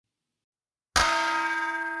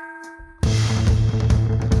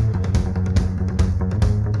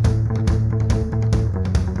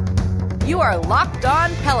are Locked On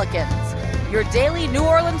Pelicans, your daily New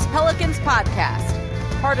Orleans Pelicans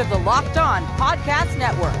podcast, part of the Locked On Podcast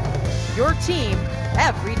Network, your team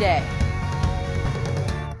every day.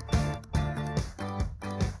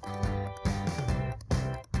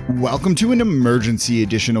 Welcome to an emergency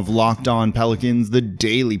edition of Locked On Pelicans, the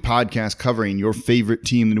daily podcast covering your favorite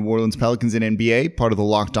team, the New Orleans Pelicans and NBA, part of the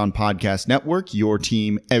Locked On Podcast Network, your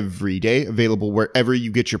team every day, available wherever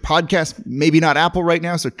you get your podcast. Maybe not Apple right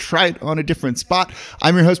now, so try it on a different spot.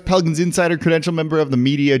 I'm your host, Pelicans Insider, credential member of the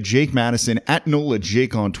media, Jake Madison, at NOLA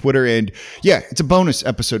Jake on Twitter. And yeah, it's a bonus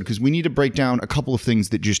episode because we need to break down a couple of things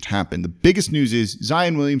that just happened. The biggest news is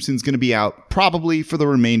Zion Williamson's going to be out probably for the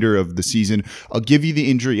remainder of the season. I'll give you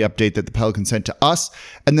the injury update that the Pelicans sent to us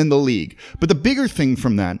and then the league. But the bigger thing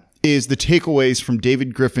from that is the takeaways from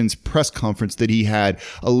David Griffin's press conference that he had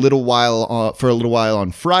for a little while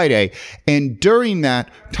on Friday. And during that,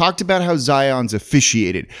 talked about how Zion's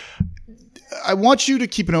officiated. I want you to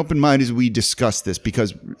keep an open mind as we discuss this,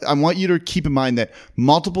 because I want you to keep in mind that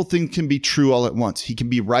multiple things can be true all at once. He can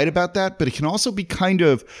be right about that, but it can also be kind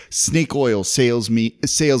of snake oil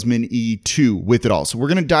salesman-y too with it all. So we're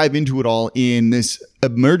going to dive into it all in this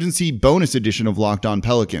emergency bonus edition of Locked On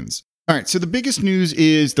Pelicans. All right, so the biggest news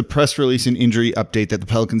is the press release and injury update that the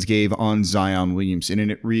Pelicans gave on Zion Williamson,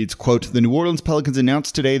 and it reads, quote, "The New Orleans Pelicans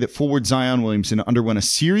announced today that forward Zion Williamson underwent a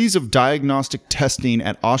series of diagnostic testing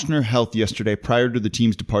at Ochsner Health yesterday prior to the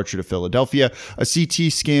team's departure to Philadelphia. A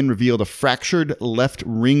CT scan revealed a fractured left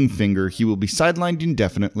ring finger. He will be sidelined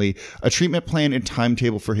indefinitely. A treatment plan and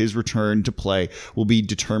timetable for his return to play will be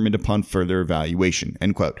determined upon further evaluation,"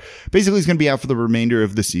 end quote. Basically, he's going to be out for the remainder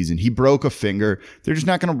of the season. He broke a finger. They're just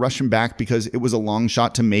not going to rush him back because it was a long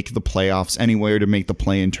shot to make the playoffs anyway, or to make the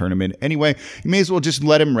play-in tournament anyway. You may as well just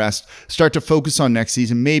let him rest, start to focus on next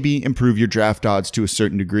season, maybe improve your draft odds to a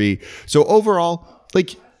certain degree. So overall,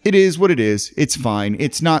 it is what it is. It's fine.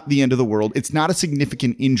 It's not the end of the world. It's not a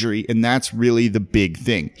significant injury, and that's really the big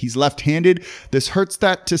thing. He's left-handed. This hurts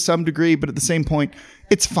that to some degree, but at the same point,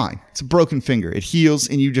 it's fine. It's a broken finger. It heals,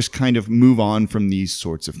 and you just kind of move on from these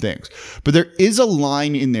sorts of things. But there is a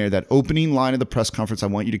line in there, that opening line of the press conference, I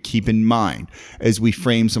want you to keep in mind as we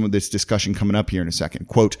frame some of this discussion coming up here in a second.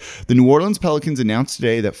 Quote, "The New Orleans Pelicans announced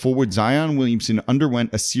today that forward Zion Williamson underwent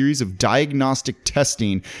a series of diagnostic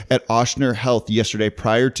testing at Ochsner Health yesterday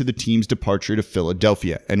prior to the team's departure to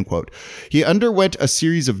Philadelphia," end quote. He underwent a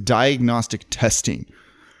series of diagnostic testing.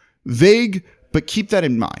 Vague, but keep that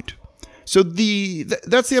in mind. So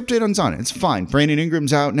that's the update on Zion. It's fine. Brandon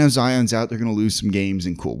Ingram's out. Now Zion's out. They're going to lose some games,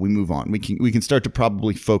 and cool. We move on. We can start to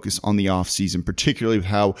probably focus on the offseason, particularly with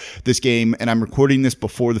how this game, and I'm recording this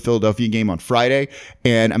before the Philadelphia game on Friday,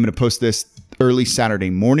 and I'm going to post this early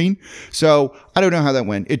Saturday morning. So I don't know how that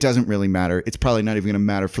went. It doesn't really matter. It's probably not even going to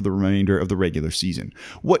matter for the remainder of the regular season.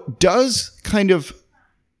 What does kind of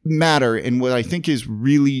matter, and what I think is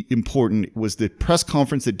really important, was the press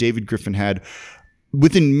conference that David Griffin had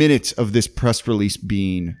within minutes of this press release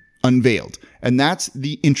being unveiled. And that's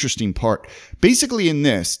the interesting part. Basically in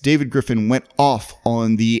this, David Griffin went off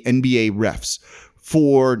on the NBA refs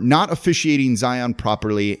for not officiating Zion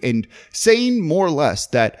properly, and saying more or less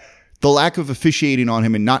that the lack of officiating on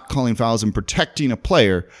him and not calling fouls and protecting a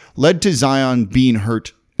player led to Zion being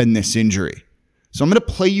hurt in this injury. So I'm going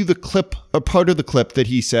to play you the clip, a part of the clip that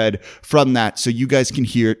he said from that, so you guys can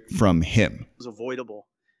hear it from him. It was avoidable.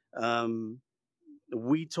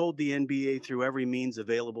 We told the NBA through every means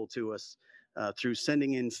available to us, through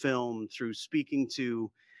sending in film, through speaking to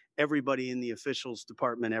everybody in the officials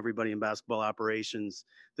department, everybody in basketball operations,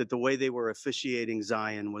 that the way they were officiating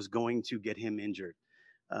Zion was going to get him injured.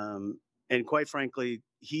 And quite frankly,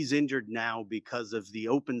 he's injured now because of the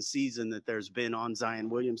open season that there's been on Zion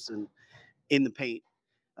Williamson in the paint.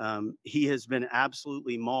 He has been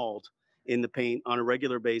absolutely mauled in the paint on a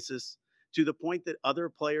regular basis, to the point that other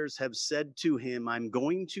players have said to him, "I'm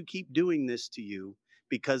going to keep doing this to you,"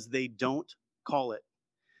 because they don't call it.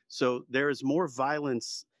 So there is more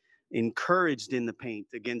violence encouraged in the paint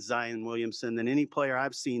against Zion Williamson than any player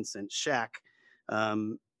I've seen since Shaq.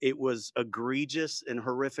 It was egregious and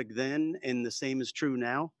horrific then, and the same is true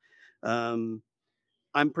now.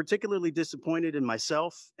 I'm particularly disappointed in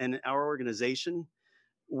myself and our organization.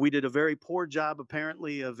 We did a very poor job,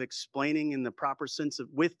 apparently, of explaining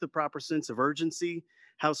with the proper sense of urgency,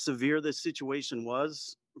 how severe this situation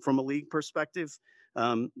was from a league perspective.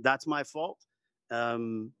 That's my fault.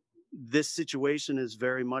 This situation is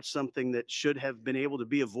very much something that should have been able to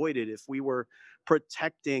be avoided if we were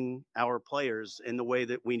protecting our players in the way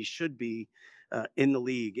that we should be in the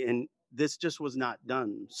league. And this just was not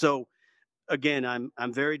done. So again,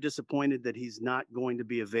 I'm very disappointed that he's not going to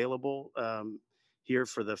be available. here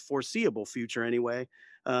for the foreseeable future anyway.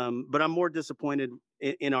 But I'm more disappointed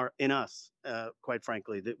in us, quite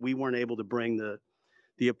frankly, that we weren't able to bring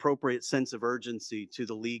the appropriate sense of urgency to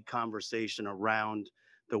the league conversation around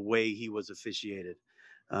the way he was officiated.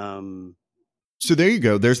 So there you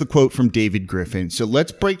go. There's the quote from David Griffin. So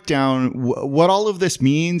let's break down what all of this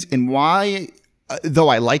means and why, though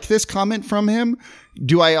I like this comment from him,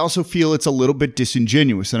 do I also feel it's a little bit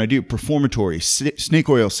disingenuous. And I do. Performatory, snake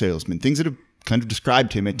oil salesman, things that have kind of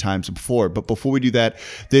described him at times before. But before we do that,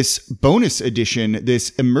 this bonus edition,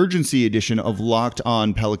 this emergency edition of Locked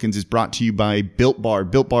On Pelicans is brought to you by Built Bar.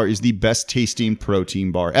 Built Bar is the best tasting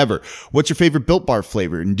protein bar ever. What's your favorite Built Bar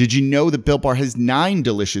flavor? And did you know that Built Bar has 9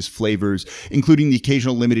 delicious flavors, including the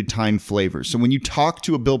occasional limited time flavors? So when you talk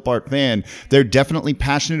to a Built Bar fan, they're definitely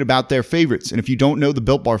passionate about their favorites. And if you don't know the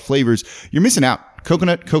Built Bar flavors, you're missing out.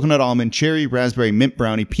 Coconut almond, cherry, raspberry, mint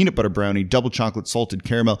brownie, peanut butter brownie, double chocolate, salted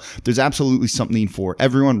caramel. There's absolutely something for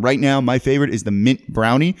everyone. Right now, my favorite is the mint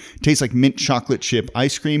brownie. Tastes like mint chocolate chip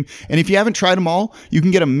ice cream. And if you haven't tried them all, you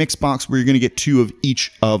can get a mix box where you're going to get 2 of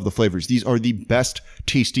each of the flavors. These are the best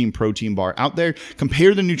tasting protein bar out there.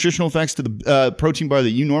 Compare the nutritional effects to the protein bar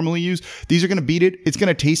that you normally use. These are going to beat it. It's going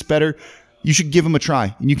to taste better. You should give them a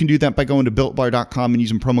try. And you can do that by going to BuiltBar.com and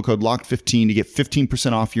using promo code LOCKED15 to get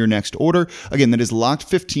 15% off your next order. Again, that is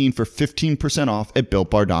LOCKED15 for 15% off at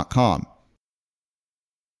BuiltBar.com.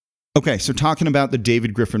 Okay, so talking about the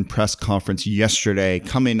David Griffin press conference yesterday,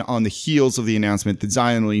 coming on the heels of the announcement that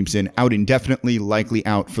Zion Williamson out indefinitely, likely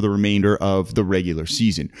out for the remainder of the regular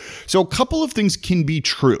season. So a couple of things can be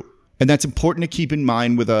true, and that's important to keep in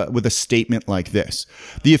mind with a statement like this.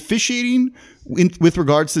 The officiating with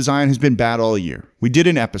regards to Zion has been bad all year. We did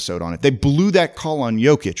an episode on it. They blew that call on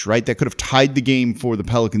Jokic, right? That could have tied the game for the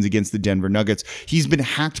Pelicans against the Denver Nuggets. He's been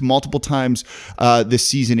hacked multiple times this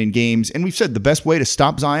season in games. And we've said the best way to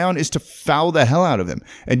stop Zion is to foul the hell out of him.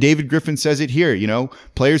 And David Griffin says it here. You know,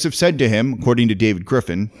 players have said to him, according to David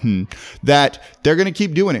Griffin, that they're going to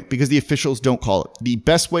keep doing it because the officials don't call it. The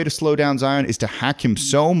best way to slow down Zion is to hack him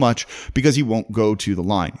so much because he won't go to the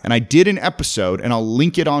line. And I did an episode, and I'll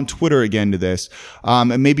link it on Twitter again to this,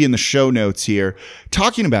 and maybe in the show notes here,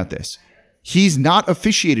 talking about this. He's not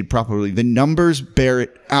officiated properly. The numbers bear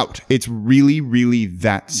it out. It's really, really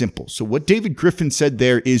that simple. So what David Griffin said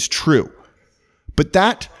there is true. But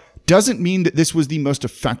that doesn't mean that this was the most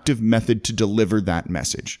effective method to deliver that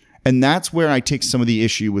message. And that's where I take some of the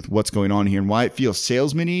issue with what's going on here and why it feels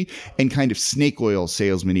salesman-y and kind of snake oil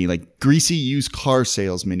salesman-y, like greasy used car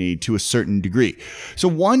salesman-y to a certain degree. So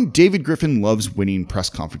one, David Griffin loves winning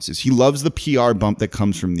press conferences. He loves the PR bump that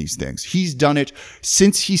comes from these things. He's done it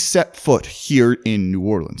since he set foot here in New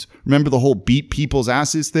Orleans. Remember the whole beat people's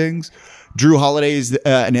asses things? Drew Holiday is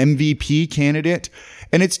an MVP candidate.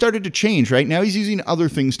 And it started to change, right? Now he's using other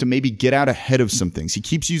things to maybe get out ahead of some things. He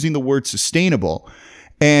keeps using the word sustainable.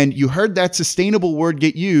 And you heard that sustainable word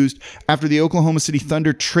get used after the Oklahoma City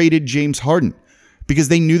Thunder traded James Harden because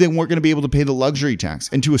they knew they weren't going to be able to pay the luxury tax.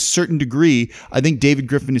 And to a certain degree, I think David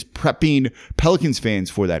Griffin is prepping Pelicans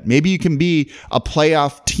fans for that. Maybe you can be a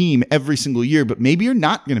playoff team every single year, but maybe you're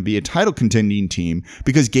not going to be a title contending team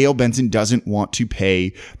because Gayle Benson doesn't want to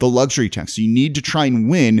pay the luxury tax. So you need to try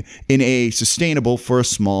and win in a sustainable for a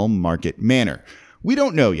small market manner. We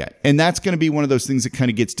don't know yet. And that's going to be one of those things that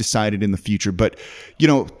kind of gets decided in the future. But, you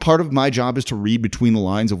know, part of my job is to read between the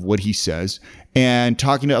lines of what he says, and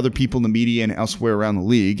talking to other people in the media and elsewhere around the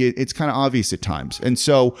league. It's kind of obvious at times. And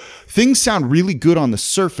so things sound really good on the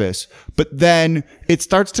surface, but then it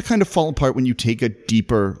starts to kind of fall apart when you take a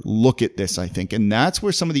deeper look at this, I think. And that's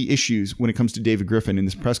where some of the issues when it comes to David Griffin in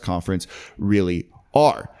this press conference really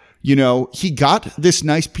are. You know, he got this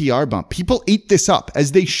nice PR bump. People ate this up,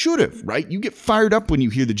 as they should have, right? You get fired up when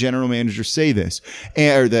you hear the general manager say this,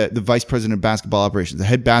 or the vice president of basketball operations, the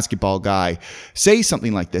head basketball guy, say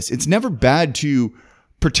something like this. It's never bad to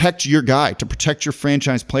protect your guy, to protect your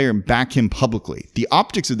franchise player and back him publicly. The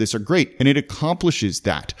optics of this are great, and it accomplishes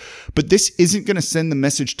that. But this isn't going to send the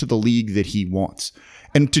message to the league that he wants.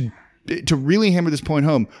 And to really hammer this point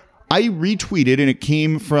home, I retweeted, and it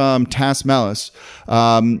came from Tass Malice,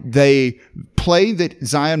 they play that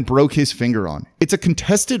Zion broke his finger on. It's a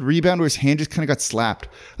contested rebound where his hand just kind of got slapped.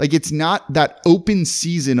 Like, it's not that open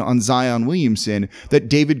season on Zion Williamson that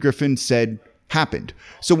David Griffin said happened.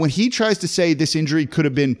 So when he tries to say this injury could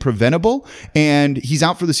have been preventable and he's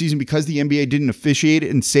out for the season because the NBA didn't officiate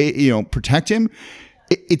it and say, you know, protect him,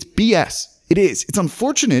 it's BS. It is. It's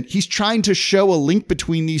unfortunate. He's trying to show a link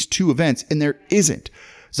between these two events, and there isn't.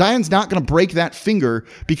 Zion's not going to break that finger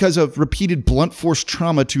because of repeated blunt force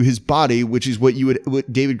trauma to his body, which is what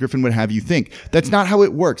David Griffin would have you think. That's not how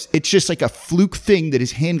it works. It's just like a fluke thing that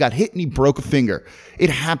his hand got hit and he broke a finger. It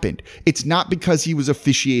happened. It's not because he was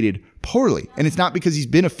officiated poorly, and it's not because he's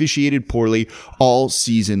been officiated poorly all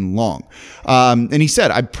season long. And he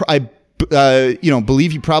said, I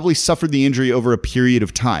believe he probably suffered the injury over a period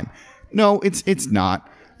of time. No, it's not.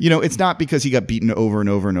 It's not because he got beaten over and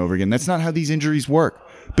over and over again. That's not how these injuries work.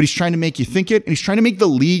 But he's trying to make you think it, and he's trying to make the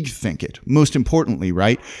league think it, most importantly,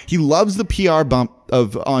 right? He loves the PR bump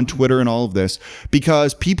on Twitter and all of this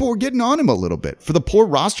because people were getting on him a little bit for the poor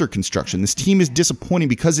roster construction. This team is disappointing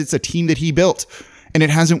because it's a team that he built, and it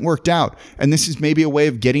hasn't worked out. And this is maybe a way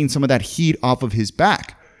of getting some of that heat off of his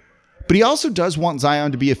back. But he also does want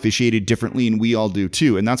Zion to be officiated differently, and we all do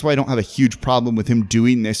too. And that's why I don't have a huge problem with him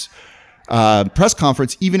doing this press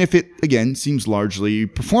conference, even if it, again, seems largely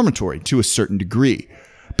performatory to a certain degree.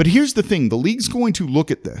 But here's the thing. The league's going to look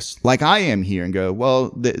at this like I am here and go,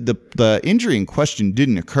 well, the injury in question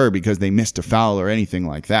didn't occur because they missed a foul or anything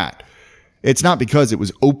like that. It's not because it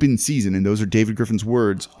was open season, and those are David Griffin's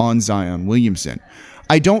words on Zion Williamson.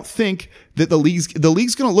 I don't think that the league's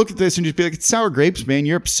going to look at this and just be like, it's sour grapes, man.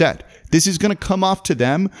 You're upset. This is going to come off to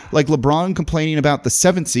them like LeBron complaining about the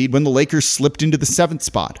 7th seed when the Lakers slipped into the 7th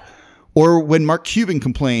spot. Or when Mark Cuban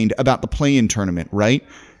complained about the play-in tournament, right?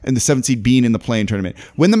 And the 7th seed being in the play-in tournament.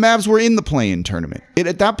 When the Mavs were in the play-in tournament. It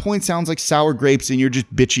at that point sounds like sour grapes and you're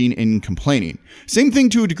just bitching and complaining. Same thing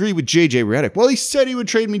to a degree with JJ Redick. Well, he said he would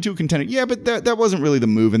trade me to a contender. Yeah, but that wasn't really the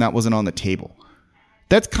move and that wasn't on the table.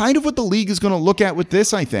 That's kind of what the league is going to look at with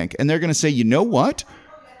this, I think. And they're going to say, you know what?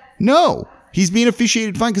 No, he's being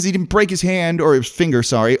officiated fine because he didn't break his hand or his finger,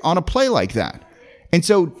 on a play like that. And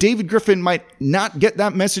so David Griffin might not get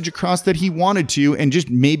that message across that he wanted to and just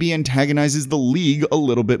maybe antagonizes the league a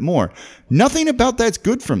little bit more. Nothing about that's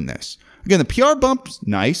good from this. Again, the PR bump's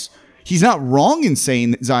nice. He's not wrong in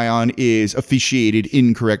saying that Zion is officiated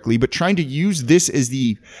incorrectly, but trying to use this as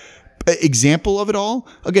the example of it all,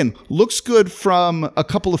 again, looks good from a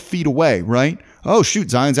couple of feet away, right? Oh, shoot,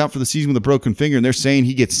 Zion's out for the season with a broken finger, and they're saying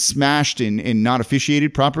he gets smashed and not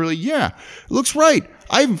officiated properly. Yeah, looks right.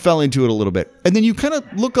 I even fell into it a little bit. And then you kind of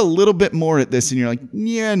look a little bit more at this, and you're like,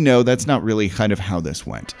 yeah, no, that's not really kind of how this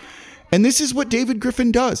went. And this is what David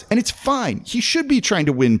Griffin does, and it's fine. He should be trying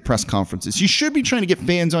to win press conferences. He should be trying to get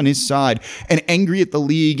fans on his side and angry at the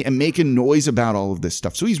league and making noise about all of this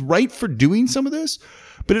stuff. So he's right for doing some of this,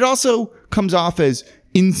 but it also comes off as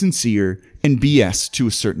insincere and BS to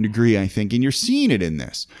a certain degree, I think, and you're seeing it in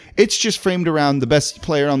this. It's just framed around the best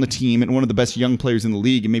player on the team and one of the best young players in the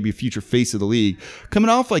league and maybe a future face of the league coming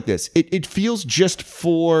off like this. It feels just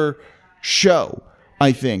for show,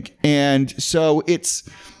 I think. And so it's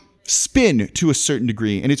spin to a certain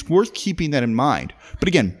degree, and it's worth keeping that in mind. But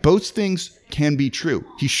again, both things can be true.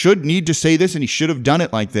 He should need to say this, and he should have done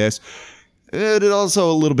it like this. It's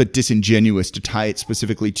also a little bit disingenuous to tie it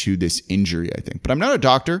specifically to this injury, I think. But I'm not a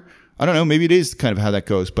doctor. I don't know. Maybe it is kind of how that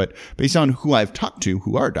goes. But based on who I've talked to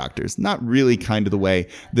who are doctors, not really kind of the way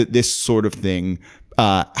that this sort of thing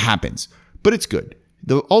happens. But it's good.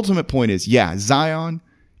 The ultimate point is, yeah, Zion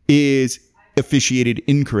is officiated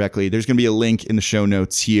incorrectly. There's going to be a link in the show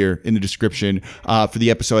notes here in the description for the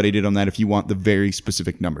episode I did on that if you want the very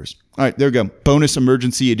specific numbers. All right, there we go. Bonus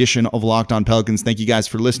emergency edition of Locked On Pelicans. Thank you guys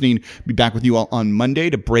for listening. Be back with you all on Monday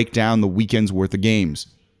to break down the weekend's worth of games.